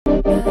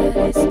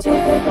it's too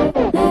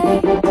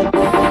late.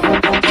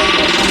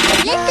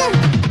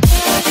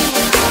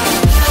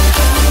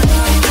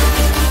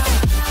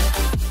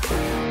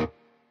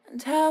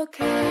 And how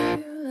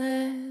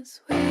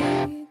careless we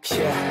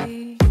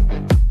be.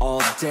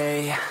 All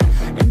day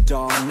and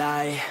all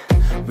night,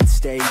 we'd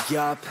stay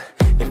up,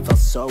 it felt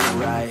so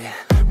right.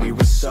 We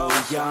were so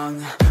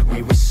young,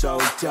 we were so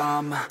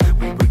dumb.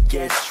 We would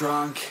get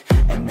drunk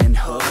and then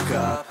hook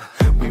up.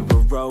 We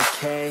were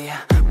okay,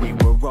 we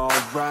were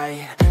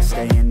alright,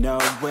 staying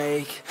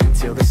awake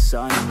till the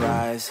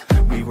sunrise.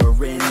 We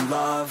were in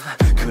love,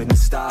 couldn't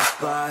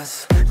stop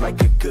us, like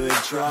a good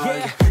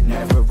drug,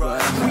 never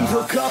enough. We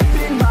hook up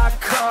in my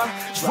car,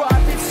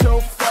 driving so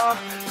far,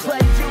 play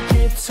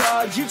your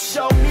guitar, you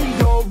show me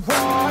your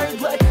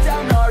art. Let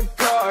down our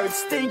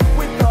guards, think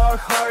with our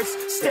hearts,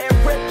 stare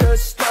at the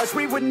stars,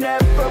 we were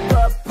never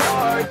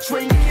apart.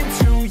 Drinking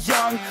too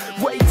young,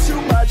 way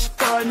too much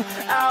fun,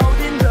 out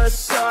in the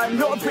sun,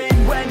 no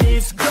pain when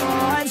it's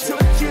gone.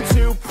 Took you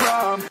to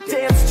prom,